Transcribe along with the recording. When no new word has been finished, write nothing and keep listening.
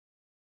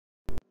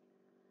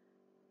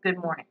Good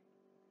morning.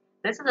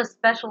 This is a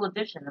special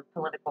edition of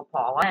Political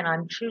Paula, and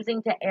I'm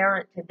choosing to air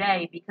it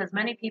today because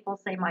many people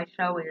say my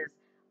show is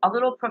a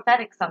little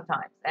prophetic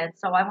sometimes, and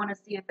so I want to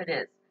see if it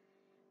is.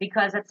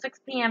 Because at 6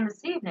 p.m.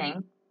 this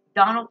evening,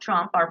 Donald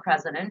Trump, our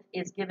president,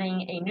 is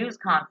giving a news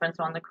conference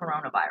on the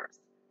coronavirus.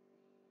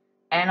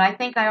 And I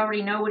think I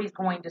already know what he's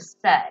going to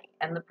say.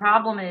 And the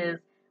problem is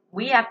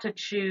we have to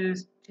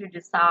choose to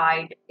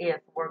decide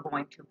if we're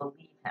going to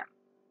believe him.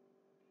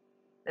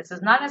 This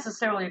is not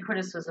necessarily a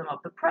criticism of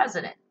the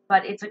president,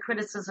 but it's a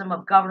criticism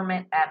of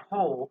government at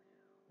whole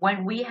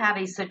when we have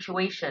a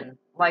situation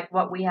like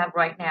what we have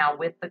right now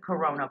with the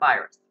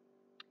coronavirus.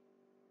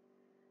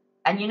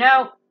 And you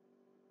know,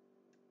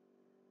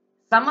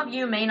 some of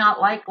you may not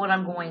like what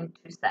I'm going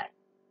to say.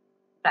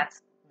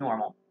 That's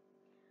normal.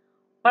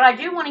 But I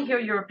do want to hear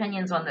your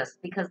opinions on this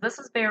because this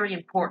is very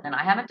important and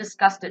I haven't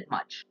discussed it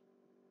much.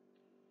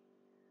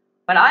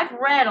 But I've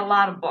read a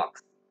lot of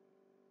books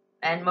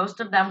and most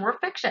of them were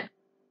fiction,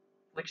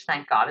 which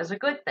thank God is a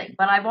good thing.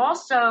 But I've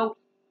also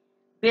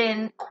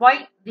been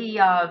quite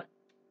the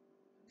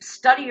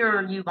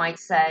studier, you might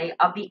say,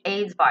 of the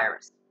AIDS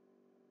virus.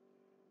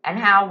 And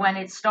how when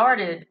it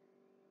started,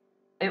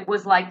 it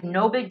was like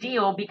no big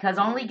deal because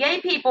only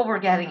gay people were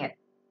getting it.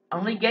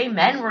 Only gay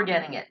men were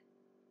getting it.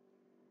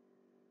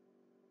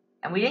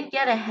 And we didn't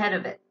get ahead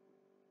of it.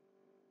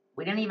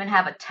 We didn't even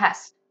have a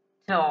test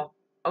till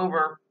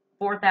over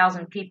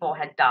 4,000 people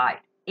had died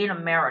in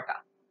America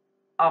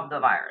of the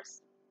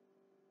virus.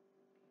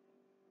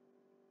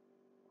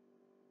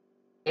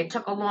 It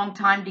took a long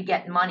time to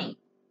get money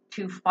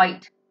to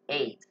fight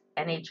AIDS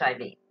and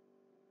HIV.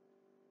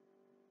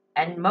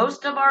 And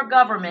most of our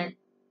government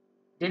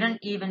didn't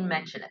even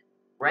mention it.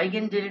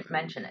 Reagan didn't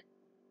mention it.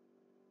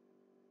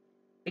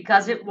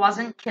 Because it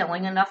wasn't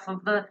killing enough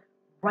of the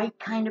right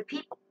kind of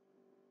people.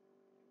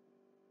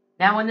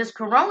 Now, when this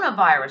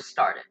coronavirus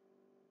started,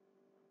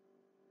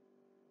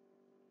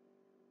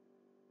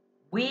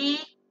 we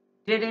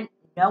didn't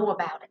know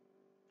about it.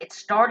 It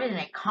started in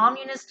a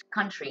communist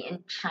country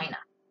in China.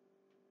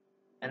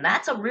 And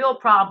that's a real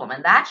problem.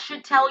 And that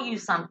should tell you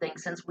something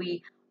since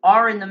we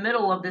are in the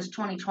middle of this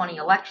 2020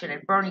 election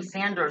and Bernie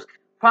Sanders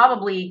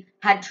probably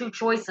had two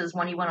choices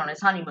when he went on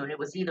his honeymoon. It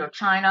was either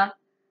China,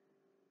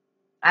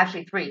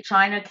 actually three,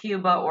 China,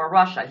 Cuba, or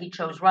Russia. He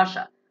chose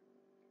Russia.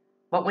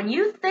 But when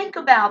you think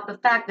about the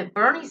fact that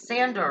Bernie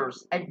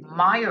Sanders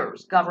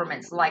admires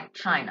governments like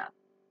China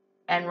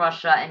and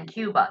Russia and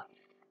Cuba,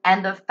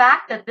 and the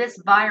fact that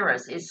this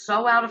virus is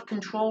so out of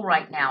control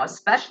right now,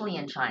 especially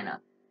in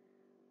China,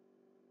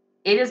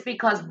 it is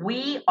because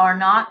we are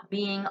not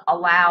being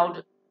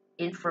allowed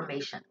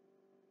information.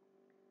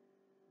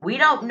 We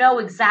don't know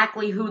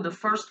exactly who the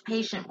first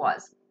patient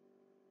was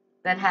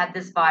that had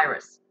this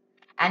virus,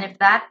 and if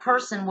that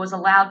person was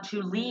allowed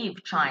to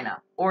leave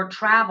China or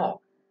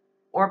travel,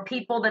 or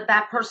people that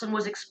that person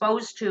was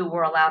exposed to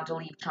were allowed to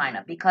leave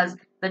China, because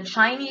the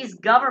Chinese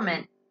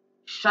government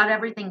shut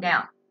everything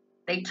down.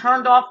 They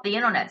turned off the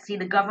internet. See,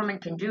 the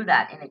government can do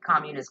that in a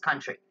communist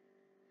country.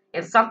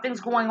 If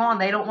something's going on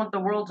they don't want the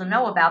world to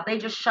know about, they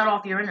just shut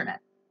off your internet.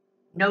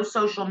 No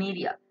social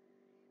media.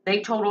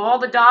 They told all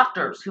the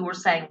doctors who were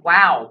saying,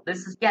 wow,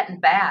 this is getting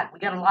bad. We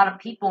got a lot of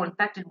people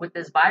infected with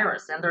this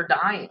virus and they're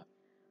dying.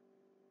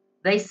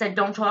 They said,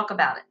 don't talk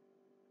about it.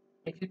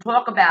 If you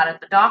talk about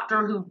it, the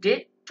doctor who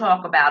did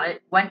talk about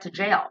it went to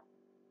jail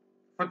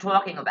for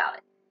talking about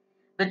it.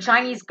 The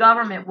Chinese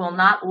government will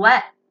not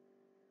let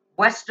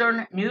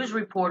Western news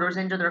reporters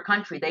into their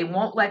country. They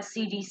won't let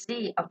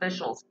CDC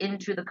officials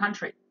into the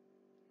country.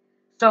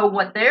 So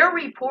what they're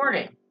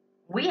reporting,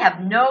 we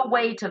have no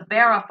way to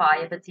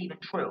verify if it's even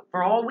true.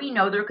 For all we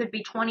know, there could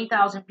be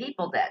 20,000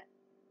 people dead.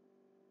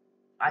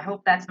 I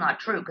hope that's not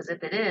true, because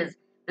if it is,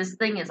 this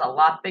thing is a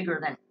lot bigger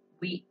than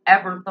we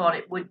ever thought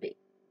it would be.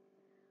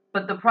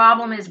 But the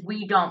problem is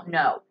we don't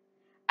know.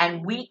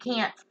 And we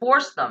can't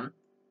force them,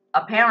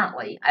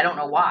 apparently, I don't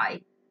know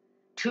why,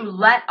 to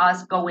let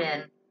us go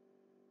in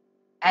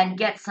and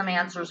get some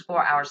answers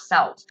for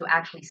ourselves to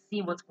actually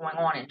see what's going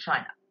on in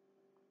China.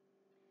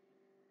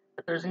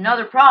 But there's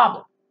another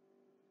problem.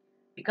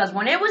 Because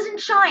when it was in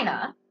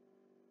China,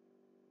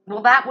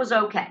 well, that was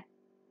okay.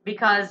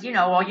 Because, you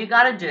know, all you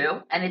got to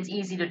do, and it's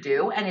easy to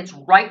do, and it's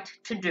right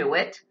to do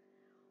it,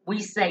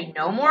 we say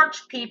no more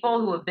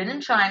people who have been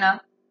in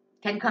China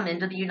can come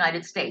into the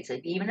United States.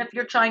 Even if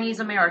you're Chinese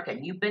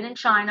American, you've been in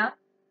China,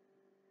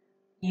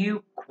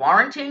 you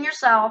quarantine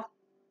yourself,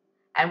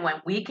 and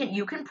when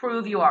you can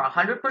prove you are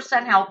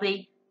 100%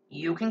 healthy,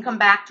 you can come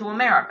back to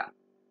America.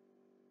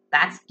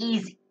 That's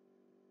easy.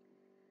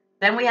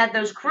 Then we had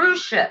those cruise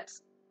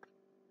ships.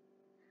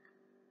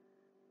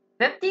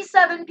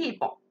 57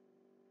 people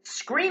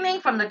screaming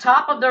from the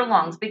top of their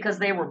lungs because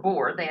they were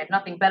bored. They had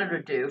nothing better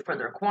to do for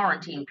their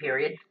quarantine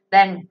period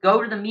than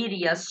go to the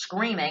media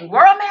screaming,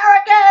 we're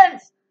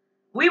Americans!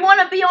 We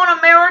want to be on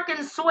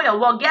American soil.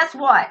 Well, guess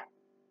what?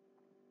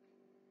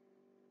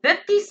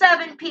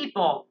 57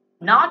 people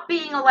not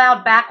being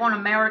allowed back on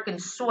American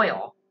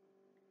soil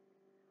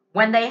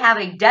when they have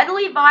a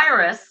deadly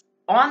virus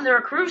on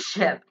their cruise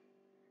ship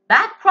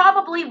That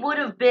probably would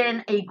have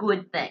been a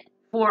good thing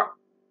for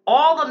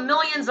all the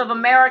millions of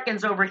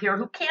Americans over here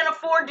who can't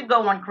afford to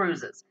go on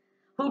cruises,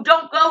 who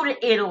don't go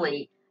to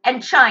Italy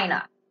and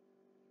China.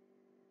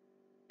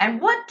 And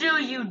what do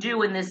you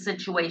do in this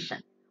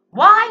situation?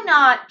 Why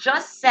not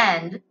just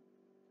send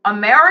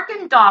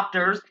American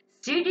doctors,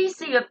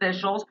 CDC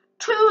officials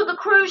to the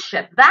cruise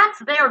ship? That's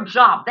their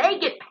job. They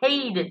get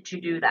paid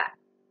to do that.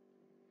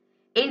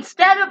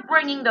 Instead of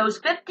bringing those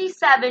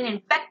 57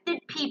 infected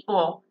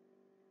people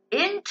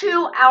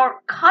into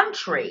our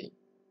country,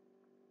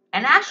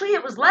 and actually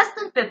it was less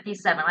than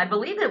 57, I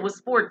believe it was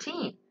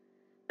 14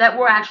 that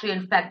were actually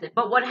infected.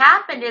 But what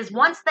happened is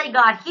once they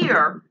got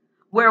here,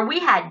 where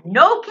we had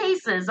no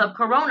cases of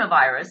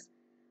coronavirus,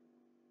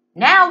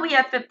 now we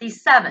have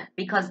 57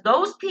 because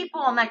those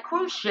people on that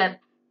cruise ship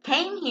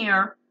came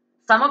here.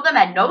 Some of them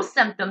had no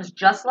symptoms,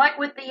 just like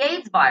with the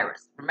AIDS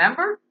virus.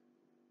 Remember?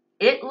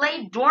 It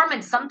lay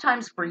dormant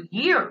sometimes for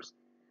years,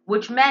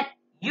 which meant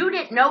you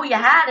didn't know you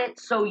had it,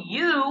 so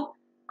you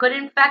could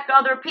infect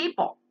other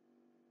people.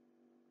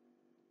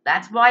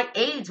 That's why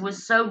AIDS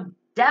was so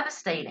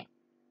devastating,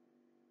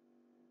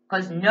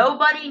 because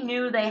nobody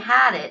knew they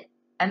had it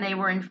and they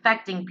were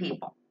infecting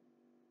people.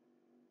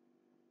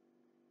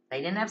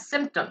 They didn't have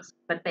symptoms,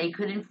 but they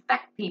could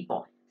infect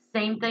people.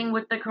 Same thing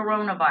with the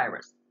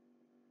coronavirus.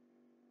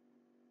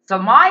 So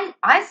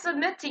I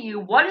submit to you,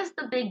 what is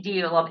the big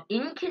deal of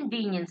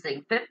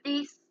inconveniencing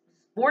 50,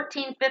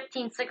 14,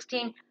 15,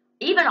 16,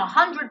 even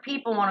 100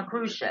 people on a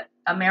cruise ship,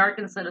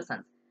 American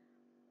citizens?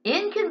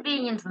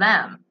 Inconvenience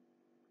them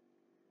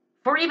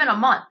for even a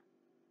month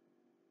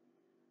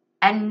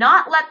and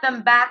not let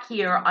them back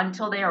here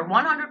until they are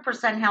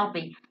 100%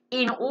 healthy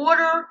in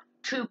order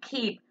to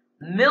keep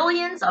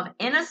millions of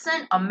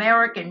innocent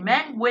American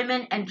men,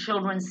 women, and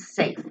children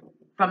safe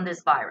from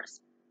this virus,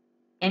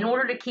 in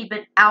order to keep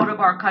it out of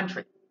our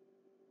country.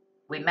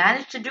 We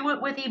managed to do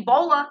it with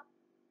Ebola.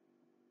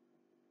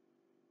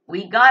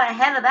 We got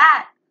ahead of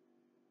that.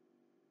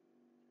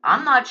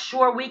 I'm not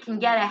sure we can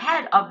get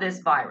ahead of this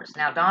virus.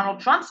 Now, Donald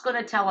Trump's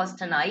going to tell us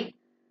tonight,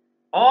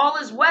 all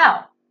is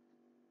well.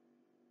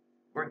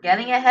 We're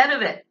getting ahead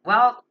of it.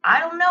 Well, I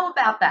don't know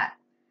about that.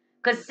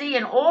 Because, see,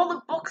 in all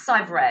the books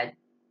I've read,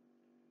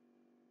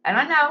 and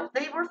I know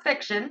they were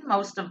fiction,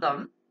 most of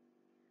them,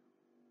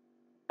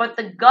 but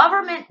the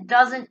government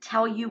doesn't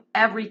tell you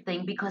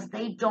everything because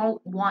they don't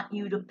want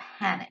you to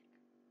panic.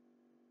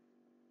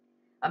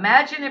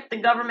 Imagine if the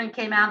government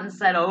came out and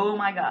said, oh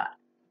my God,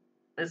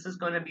 this is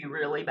going to be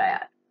really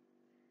bad.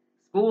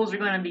 Schools are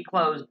going to be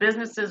closed.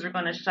 Businesses are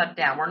going to shut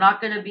down. We're not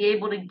going to be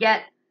able to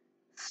get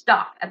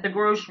stuff at the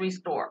grocery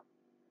store.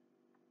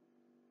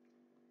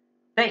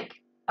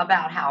 Think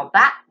about how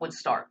that would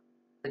start.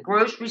 The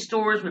grocery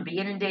stores would be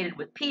inundated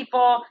with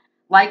people.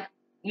 Like,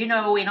 you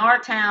know, in our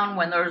town,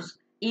 when there's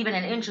even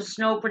an inch of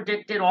snow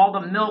predicted, all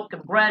the milk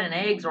and bread and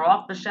eggs are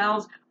off the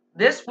shelves.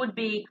 This would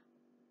be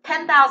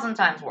 10,000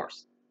 times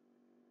worse.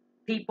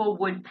 People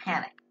would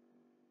panic.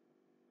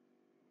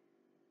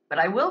 But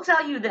I will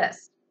tell you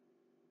this.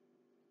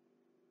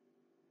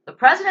 The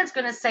president's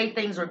going to say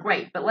things are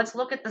great, but let's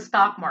look at the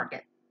stock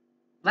market.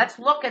 Let's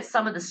look at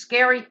some of the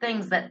scary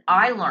things that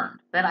I learned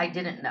that I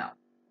didn't know.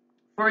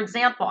 For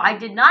example, I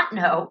did not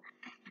know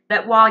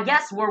that while,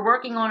 yes, we're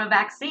working on a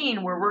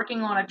vaccine, we're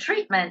working on a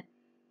treatment,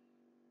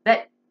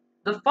 that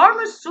the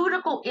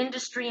pharmaceutical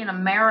industry in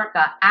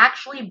America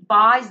actually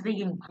buys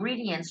the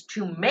ingredients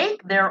to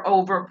make their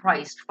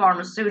overpriced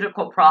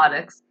pharmaceutical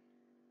products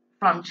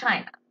from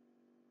China.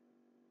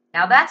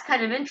 Now, that's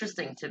kind of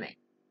interesting to me.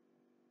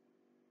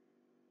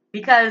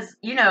 Because,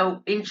 you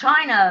know, in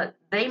China,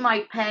 they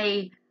might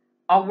pay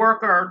a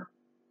worker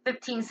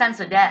 15 cents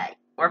a day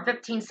or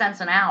 15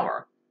 cents an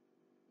hour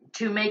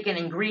to make an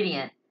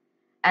ingredient.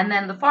 And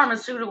then the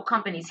pharmaceutical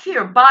companies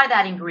here buy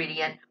that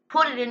ingredient,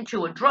 put it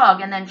into a drug,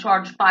 and then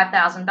charge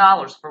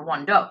 $5,000 for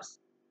one dose.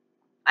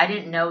 I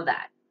didn't know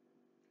that.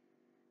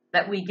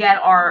 That we get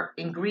our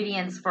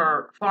ingredients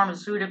for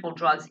pharmaceutical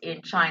drugs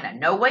in China.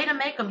 No way to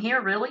make them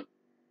here, really.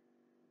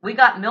 We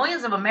got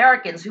millions of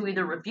Americans who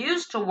either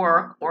refuse to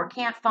work or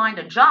can't find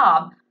a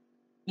job.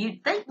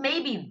 You'd think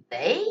maybe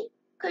they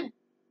could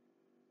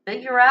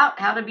figure out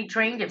how to be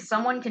trained. If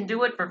someone can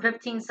do it for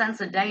 15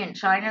 cents a day in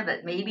China,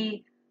 that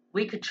maybe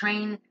we could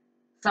train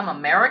some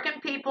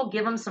American people,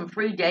 give them some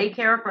free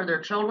daycare for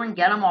their children,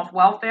 get them off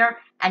welfare,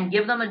 and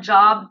give them a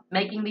job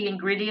making the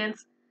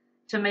ingredients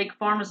to make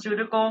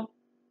pharmaceutical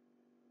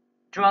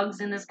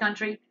drugs in this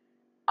country.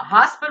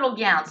 Hospital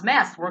gowns,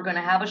 masks, we're going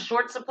to have a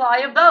short supply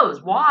of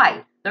those.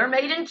 Why? They're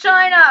made in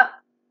China.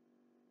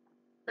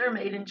 They're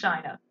made in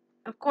China.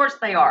 Of course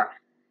they are.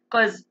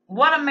 Because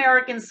what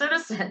American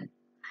citizen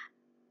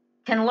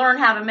can learn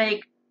how to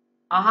make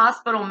a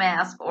hospital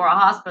mask or a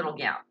hospital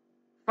gown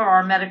for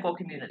our medical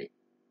community?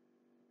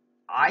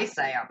 I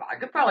say I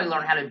could probably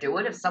learn how to do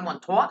it if someone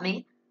taught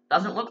me.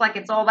 Doesn't look like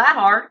it's all that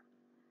hard.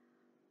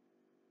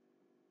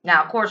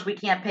 Now, of course, we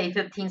can't pay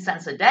 15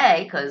 cents a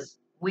day because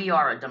we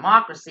are a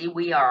democracy.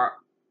 We are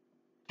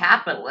a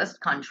capitalist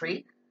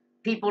country.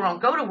 People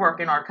don't go to work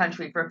in our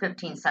country for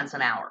 15 cents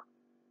an hour.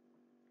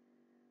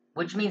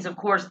 which means, of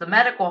course, the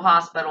medical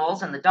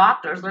hospitals and the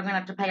doctors, they're going to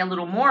have to pay a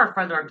little more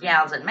for their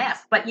gowns and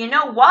masks. But you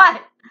know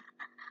what?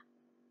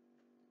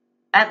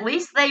 At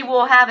least they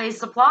will have a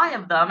supply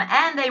of them,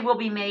 and they will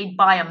be made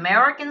by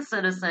American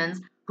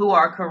citizens who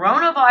are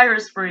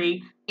coronavirus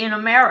free in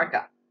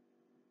America.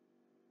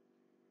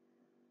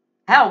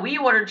 Hell, we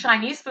ordered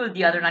Chinese food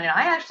the other night, and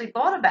I actually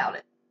thought about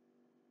it.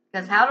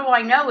 Because how do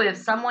I know if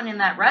someone in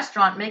that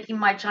restaurant making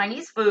my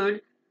Chinese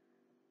food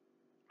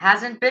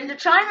hasn't been to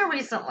China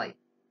recently?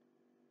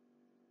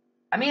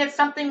 I mean, it's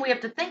something we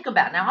have to think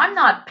about. Now, I'm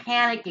not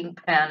panicking.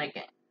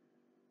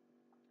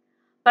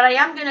 But I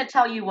am going to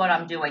tell you what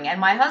I'm doing. And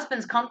my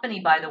husband's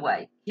company, by the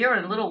way, here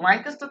in little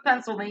Lancaster,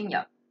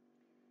 Pennsylvania,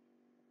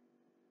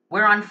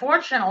 where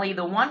unfortunately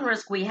the one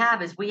risk we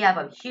have is we have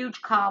a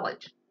huge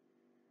college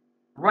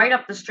right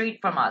up the street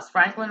from us,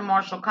 Franklin and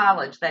Marshall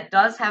College, that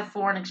does have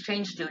foreign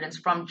exchange students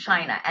from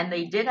China. And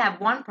they did have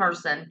one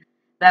person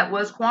that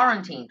was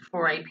quarantined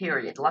for a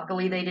period.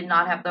 Luckily, they did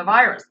not have the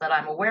virus that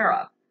I'm aware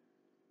of.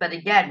 But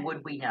again,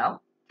 would we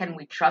know? Can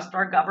we trust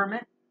our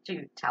government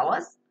to tell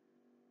us?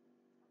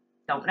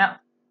 Don't know.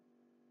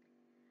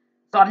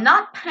 So I'm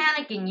not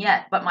panicking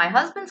yet, but my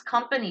husband's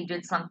company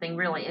did something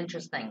really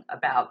interesting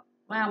about,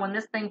 well, when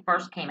this thing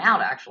first came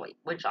out, actually,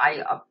 which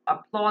I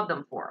applaud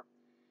them for.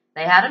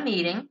 They had a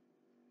meeting,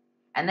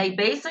 and they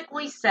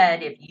basically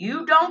said, if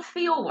you don't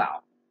feel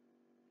well,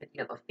 if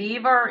you have a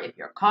fever, if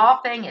you're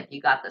coughing, if you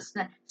got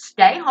the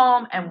stay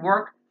home and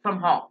work from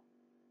home.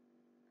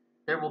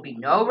 There will be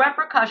no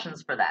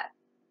repercussions for that.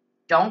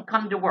 Don't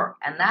come to work.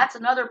 And that's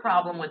another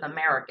problem with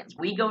Americans.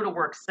 We go to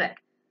work sick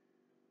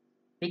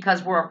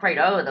because we're afraid,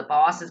 oh, the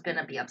boss is going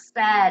to be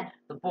upset.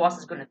 The boss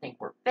is going to think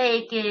we're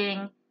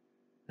faking.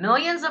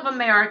 Millions of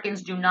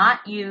Americans do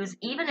not use,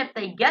 even if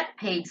they get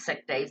paid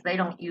sick days, they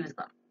don't use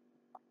them.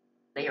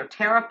 They are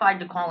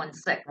terrified to call in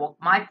sick. Well,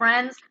 my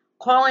friends,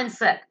 call in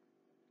sick.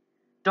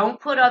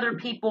 Don't put other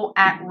people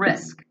at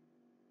risk.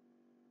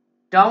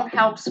 Don't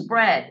help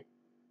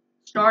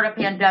start a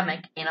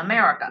pandemic in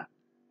America.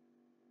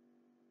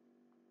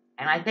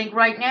 And I think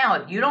right now,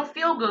 if you don't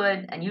feel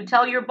good and you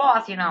tell your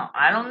boss,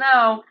 I don't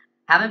know,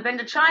 haven't been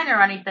to China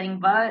or anything,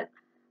 but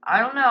I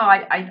don't know,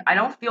 I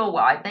don't feel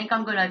well. I think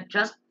I'm going to,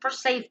 just for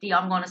safety,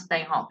 I'm going to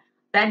stay home.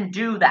 Then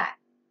do that.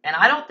 And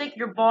I don't think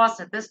your boss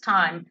at this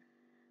time,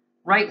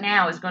 right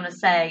now, is going to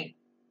say,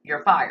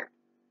 you're fired.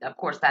 Of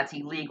course, that's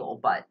illegal,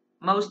 but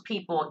most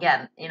people,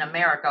 again, in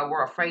America,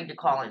 we're afraid to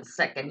call in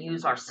sick and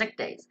use our sick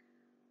days.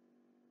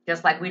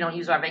 Just like we don't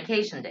use our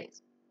vacation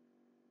days.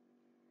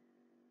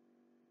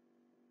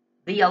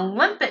 The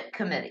Olympic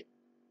Committee,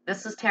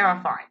 this is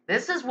terrifying.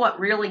 This is what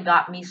really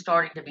got me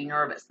starting to be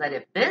nervous, that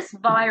if this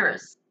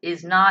virus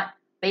is not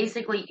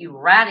basically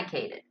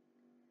eradicated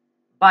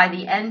by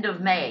the end of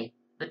May,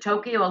 the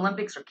Tokyo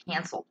Olympics are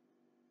canceled.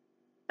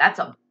 That's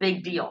a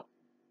big deal.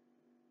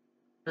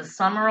 The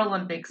Summer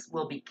Olympics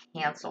will be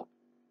canceled.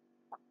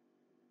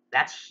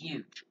 That's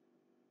huge.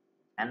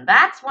 And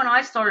that's when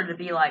I started to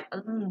be like,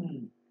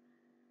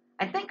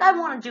 I think I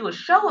want to do a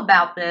show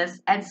about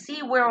this and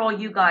see where all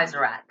you guys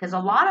are at. Because a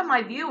lot of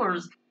my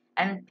viewers,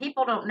 and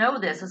people don't know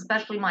this,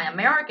 especially my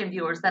American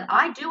viewers, that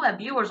I do have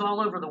viewers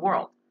all over the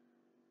world.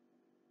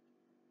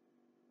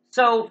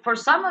 So for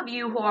some of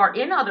you who are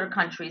in other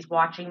countries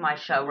watching my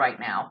show right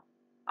now,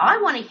 I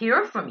want to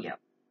hear from you.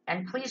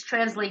 And please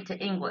translate to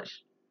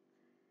English.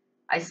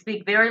 I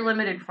speak very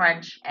limited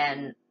French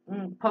and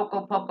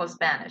poco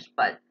Spanish,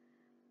 but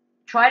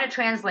try to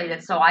translate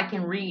it so I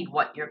can read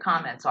what your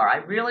comments are. I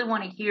really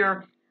want to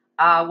hear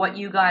what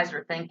you guys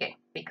are thinking,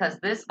 because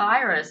this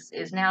virus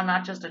is now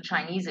not just a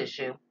Chinese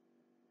issue.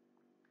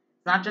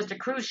 It's not just a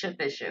cruise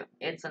ship issue.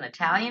 It's an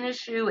Italian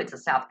issue. It's a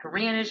South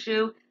Korean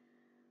issue.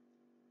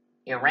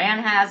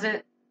 Iran has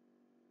it.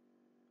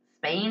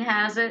 Spain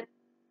has it.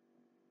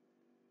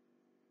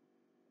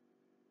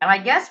 And I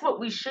guess what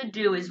we should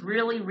do is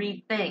really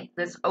rethink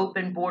this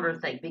open border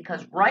thing,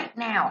 because right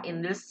now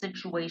in this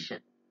situation,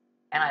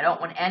 and I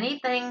don't want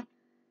anything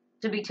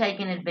to be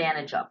taken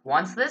advantage of.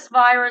 Once this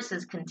virus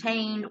is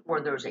contained,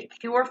 or there's a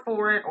cure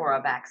for it, or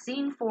a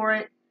vaccine for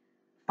it,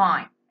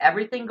 fine.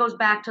 Everything goes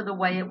back to the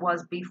way it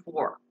was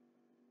before.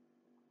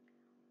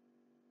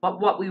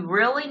 But what we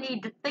really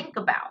need to think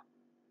about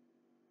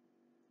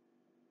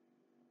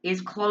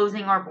is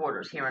closing our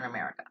borders here in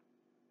America.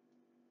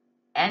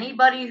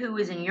 Anybody who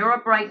is in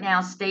Europe right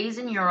now stays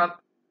in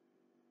Europe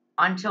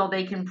until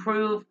they can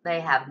prove they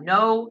have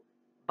no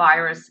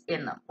virus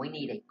in them. We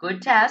need a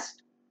good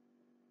test.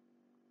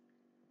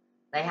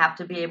 They have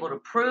to be able to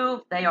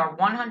prove they are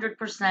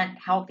 100%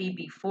 healthy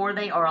before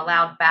they are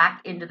allowed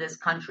back into this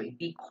country,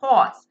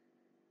 because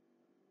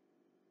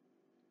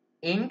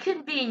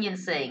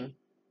inconveniencing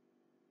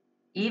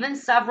even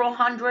several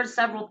hundred,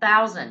 several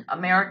thousand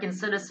American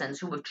citizens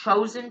who have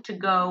chosen to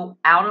go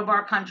out of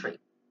our country.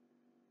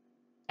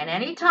 And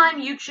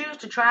anytime you choose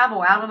to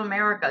travel out of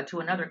America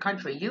to another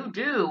country, you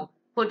do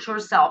put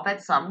yourself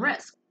at some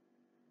risk.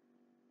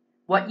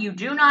 What you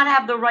do not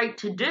have the right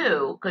to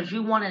do, because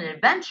you want an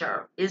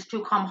adventure, is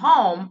to come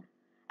home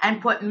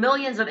and put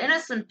millions of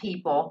innocent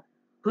people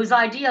whose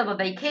idea of a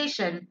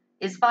vacation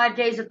is 5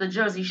 days at the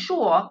Jersey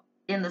Shore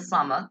in the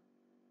summer,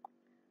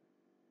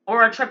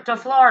 or a trip to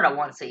Florida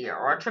once a year,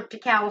 or a trip to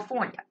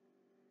California.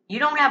 You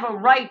don't have a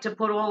right to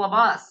put all of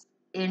us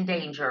in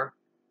danger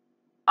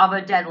of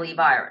a deadly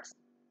virus.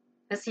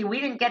 Because, see,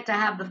 we didn't get to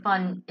have the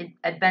fun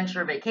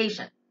adventure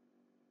vacation.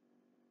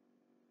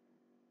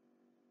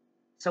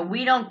 So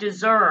we don't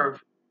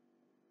deserve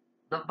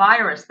the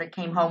virus that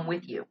came home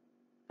with you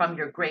from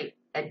your great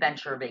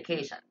adventure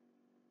vacation.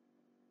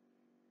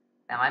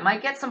 Now, I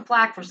might get some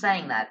flack for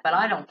saying that, but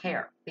I don't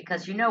care.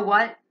 Because you know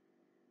what?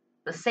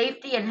 The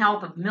safety and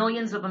health of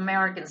millions of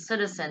American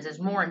citizens is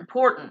more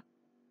important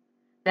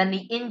than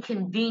the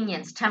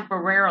inconvenience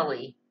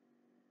temporarily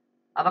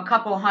of a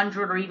couple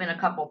hundred or even a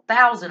couple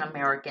thousand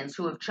Americans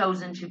who have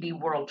chosen to be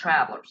world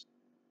travelers.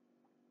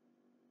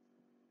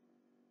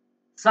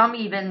 Some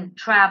even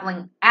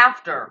traveling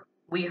after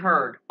we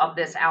heard of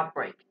this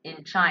outbreak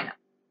in China.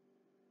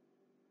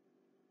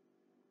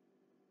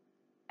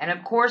 And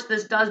of course,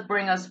 this does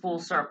bring us full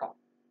circle.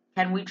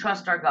 Can we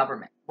trust our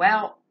government?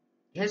 Well,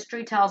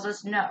 history tells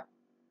us no.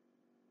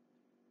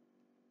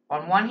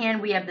 On one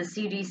hand, we have the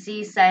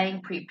CDC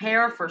saying,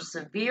 prepare for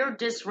severe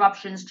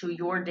disruptions to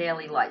your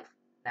daily life.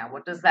 Now,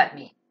 what does that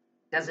mean?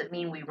 Does it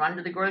mean we run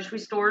to the grocery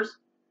stores,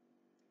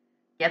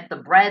 get the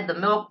bread, the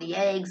milk, the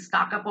eggs,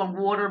 stock up on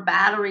water,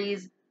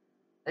 batteries?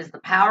 Is the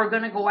power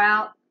going to go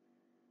out?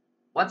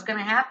 What's going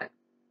to happen?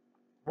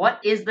 What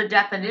is the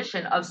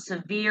definition of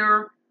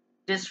severe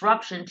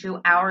disruption to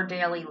our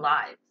daily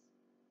lives?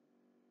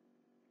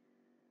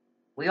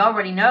 We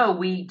already know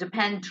we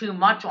depend too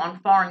much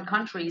on foreign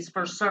countries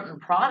for certain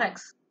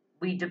products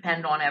we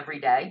depend on every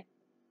day,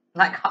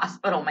 like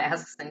hospital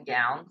masks and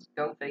gowns,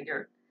 go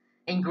figure.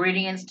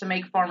 Ingredients to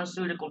make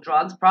pharmaceutical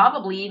drugs,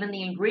 probably even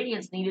the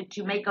ingredients needed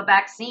to make a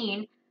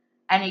vaccine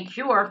and a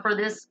cure for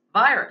this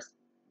virus.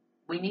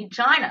 We need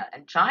China,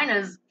 and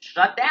China's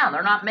shut down.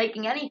 They're not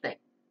making anything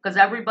because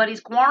everybody's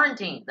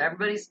quarantined.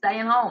 Everybody's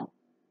staying home.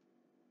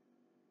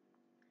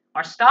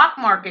 Our stock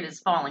market is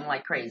falling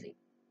like crazy.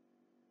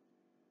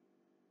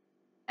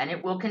 And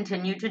it will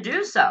continue to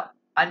do so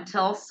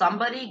until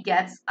somebody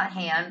gets a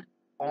hand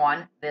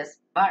on this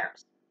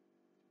virus.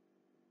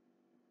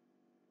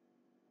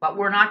 But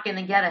we're not going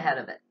to get ahead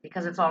of it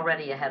because it's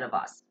already ahead of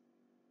us.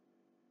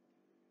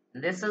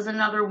 This is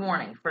another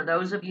warning for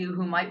those of you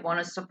who might want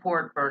to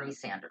support Bernie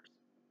Sanders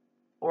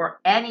or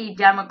any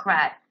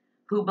Democrat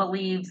who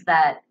believes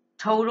that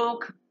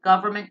total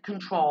government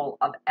control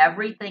of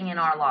everything in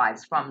our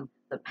lives, from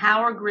the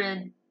power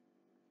grid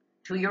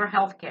to your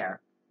health care,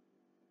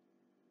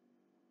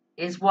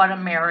 is what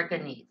America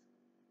needs.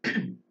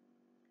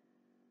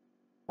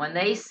 When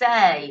they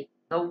say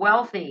the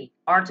wealthy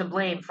are to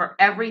blame for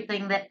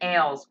everything that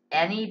ails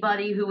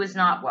anybody who is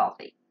not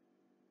wealthy,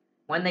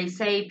 when they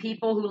say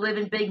people who live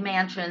in big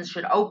mansions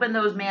should open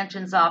those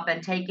mansions up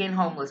and take in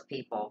homeless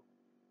people,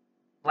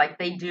 like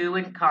they do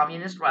in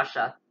communist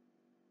Russia,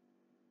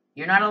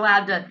 you're not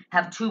allowed to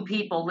have two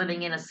people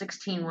living in a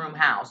 16-room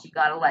house. You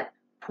got to let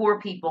poor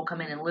people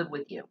come in and live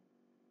with you.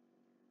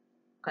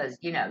 Because,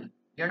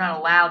 you're not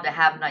allowed to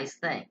have nice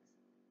things.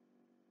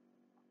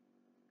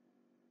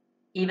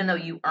 Even though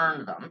you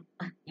earned them.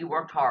 You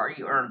worked hard,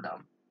 you earned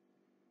them.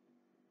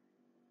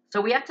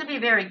 So we have to be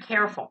very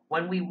careful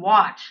when we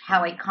watch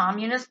how a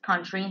communist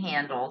country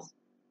handles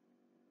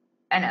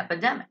an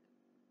epidemic.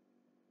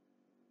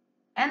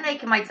 And they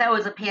might say, oh, it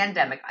was a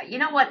pandemic. You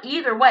know what?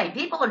 Either way,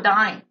 people are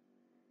dying.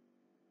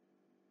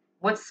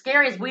 What's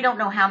scary is we don't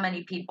know how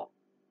many people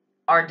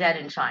are dead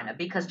in China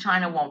because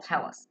China won't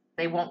tell us.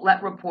 They won't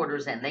let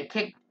reporters in. They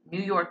kicked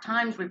New York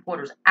Times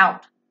reporters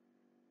out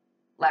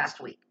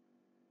last week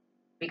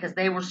because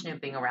they were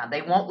snooping around.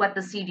 They won't let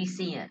the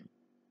CDC in.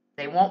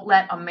 They won't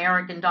let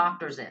American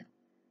doctors in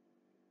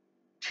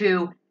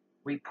to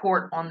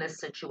report on this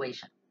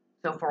situation.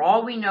 So for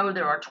all we know,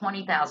 there are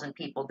 20,000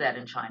 people dead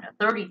in China,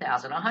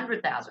 30,000,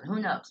 100,000, who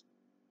knows?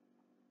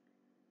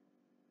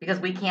 Because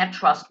we can't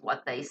trust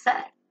what they say.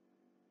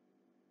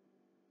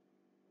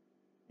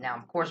 Now,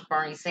 of course,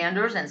 Bernie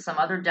Sanders and some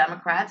other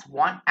Democrats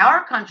want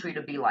our country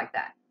to be like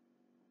that.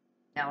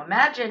 Now,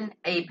 imagine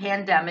a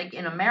pandemic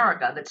in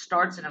America that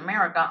starts in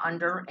America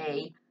under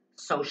a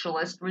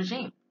socialist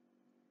regime.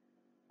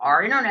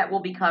 Our internet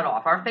will be cut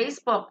off. Our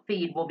Facebook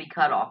feed will be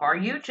cut off. Our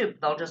YouTube,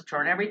 they'll just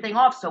turn everything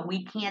off so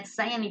we can't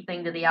say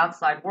anything to the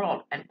outside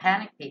world and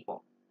panic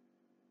people.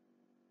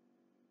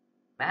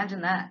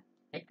 Imagine that.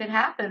 It could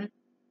happen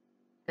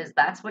because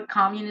that's what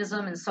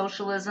communism and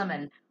socialism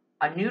and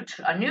a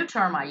new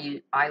term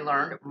I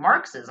learned,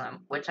 Marxism,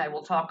 which I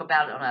will talk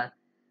about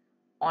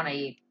on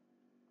a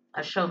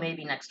show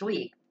maybe next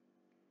week.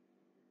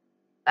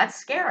 That's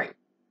scary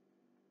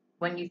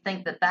when you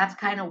think that that's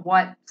kind of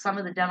what some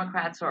of the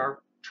Democrats are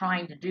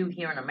trying to do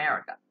here in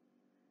America,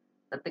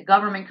 that the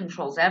government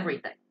controls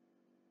everything.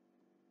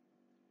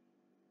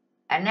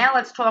 And now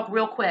let's talk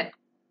real quick.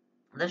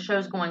 The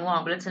show's going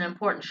long, but it's an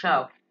important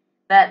show.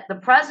 That the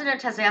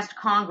president has asked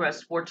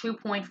Congress for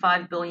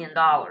 $2.5 billion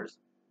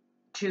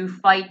to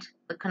fight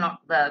the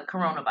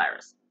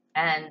coronavirus.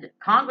 And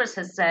Congress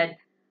has said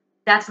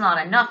that's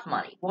not enough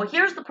money. Well,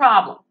 here's the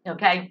problem,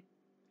 okay?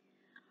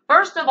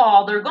 First of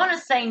all, they're going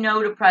to say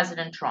no to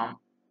President Trump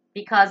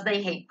because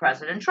they hate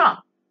President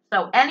Trump.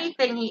 So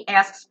anything he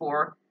asks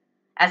for,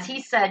 as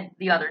he said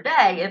the other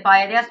day, if I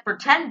had asked for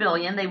 $10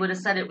 billion, they would have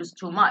said it was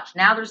too much.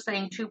 Now they're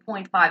saying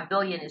 $2.5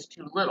 billion is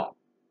too little.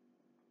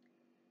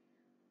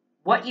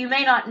 What you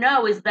may not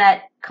know is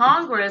that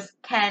Congress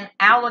can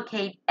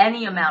allocate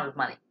any amount of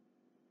money.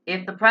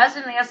 If the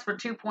president asks for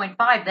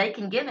 2.5, they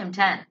can give him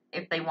 10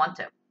 if they want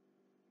to.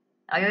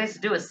 All he has to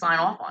do is sign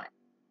off on it.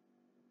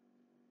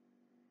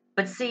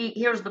 But see,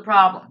 here's the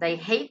problem. They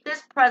hate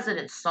this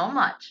president so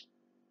much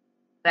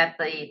that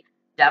the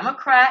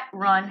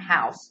Democrat-run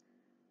House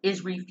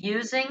is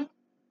refusing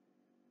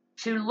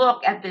to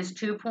look at this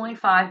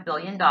 $2.5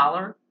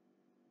 billion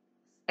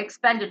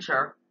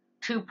expenditure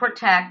to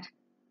protect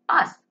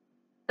us,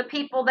 the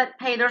people that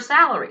pay their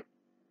salary.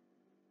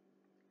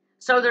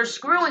 So they're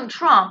screwing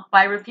Trump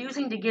by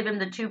refusing to give him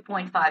the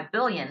 $2.5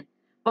 billion,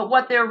 but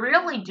what they're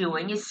really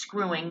doing is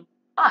screwing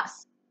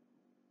us.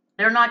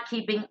 They're not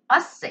keeping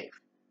us safe.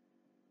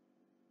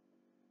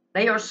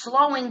 They are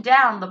slowing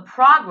down the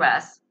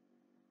progress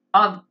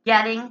of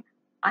getting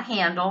a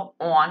handle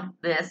on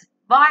this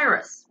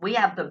virus. We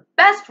have the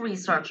best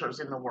researchers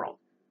in the world.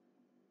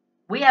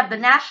 We have the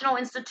National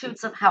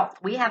Institutes of Health.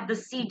 We have the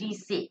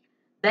CDC.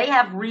 They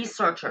have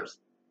researchers,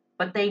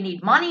 but they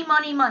need money,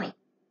 money, money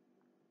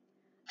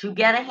to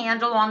get a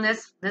handle on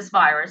this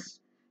virus,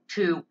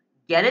 to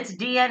get its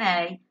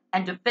DNA,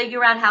 and to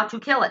figure out how to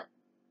kill it.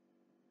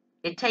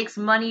 It takes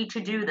money to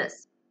do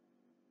this.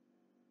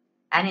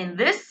 And in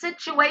this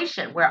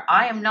situation, where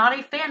I am not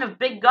a fan of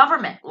big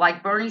government,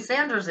 like Bernie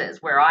Sanders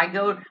is, where I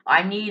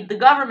need the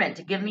government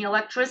to give me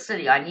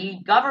electricity, I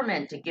need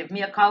government to give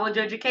me a college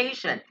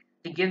education,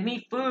 to give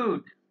me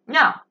food.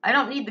 No, I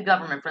don't need the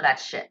government for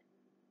that shit.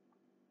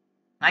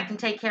 I can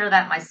take care of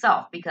that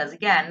myself because,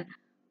 again,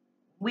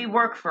 we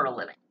work for a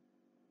living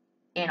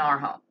in our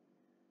home.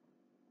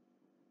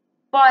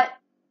 But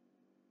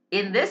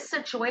in this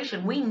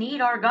situation, we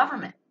need our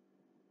government.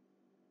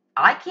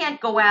 I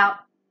can't go out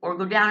or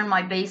go down in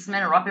my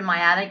basement or up in my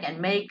attic and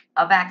make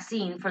a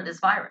vaccine for this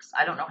virus.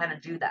 I don't know how to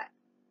do that.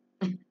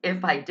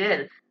 If I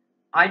did,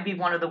 I'd be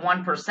one of the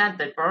 1%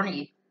 that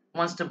Bernie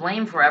wants to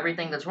blame for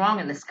everything that's wrong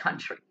in this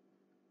country.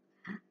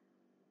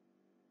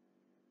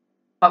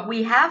 But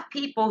we have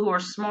people who are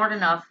smart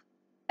enough,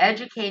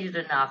 educated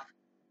enough,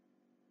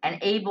 and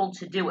able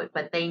to do it,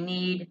 but they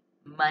need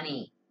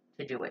money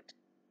to do it.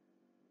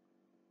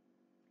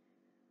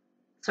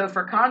 So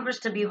for Congress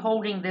to be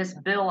holding this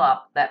bill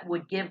up that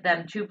would give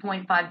them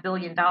 $2.5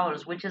 billion,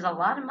 which is a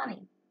lot of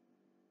money.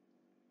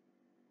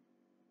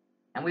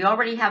 And we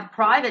already have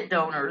private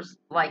donors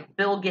like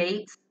Bill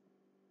Gates,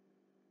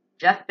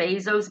 Jeff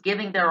Bezos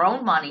giving their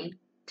own money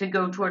to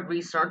go toward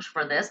research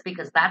for this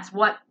because that's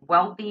what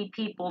wealthy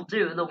people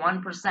do, the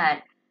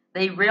 1%.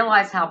 They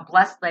realize how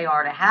blessed they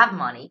are to have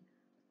money.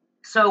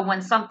 So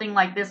when something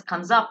like this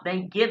comes up, they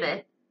give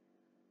it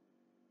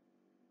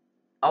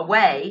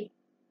away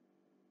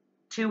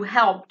to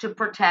help to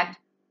protect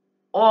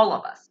all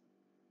of us.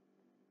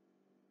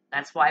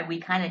 That's why we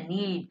kind of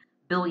need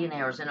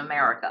billionaires in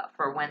America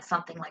for when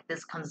something like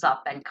this comes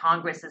up and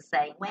Congress is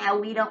saying,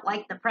 well, we don't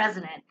like the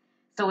president.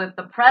 So if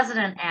the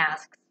president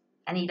asks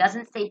and he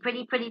doesn't say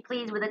pretty, pretty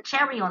please with a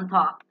cherry on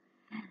top,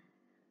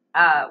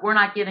 we're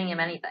not giving him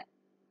anything.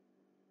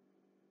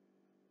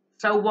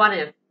 So what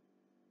if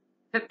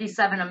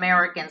 57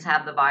 Americans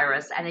have the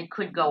virus and it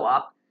could go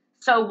up?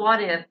 So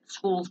what if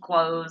schools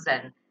close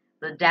and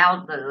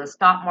the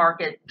stock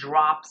market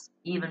drops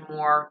even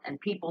more and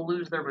people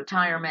lose their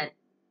retirement,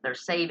 their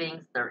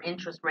savings, their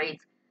interest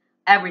rates,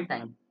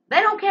 everything? They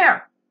don't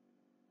care.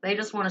 They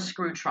just want to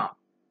screw Trump.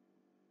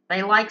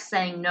 They like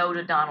saying no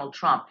to Donald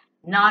Trump,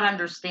 not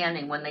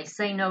understanding when they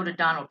say no to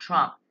Donald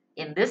Trump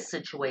in this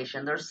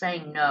situation, they're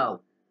saying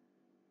no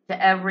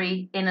to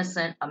every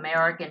innocent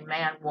American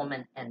man,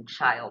 woman, and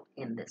child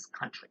in this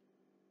country.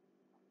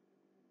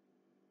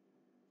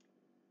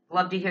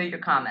 Love to hear your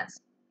comments.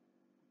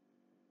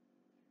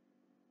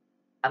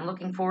 I'm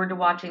looking forward to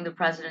watching the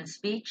president's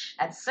speech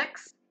at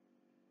 6.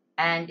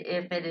 And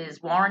if it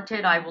is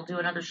warranted, I will do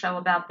another show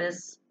about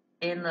this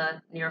in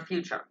the near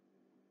future.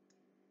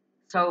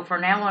 So for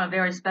now, on a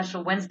very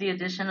special Wednesday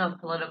edition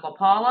of Political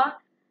Paula,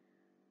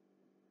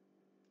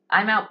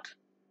 I'm out.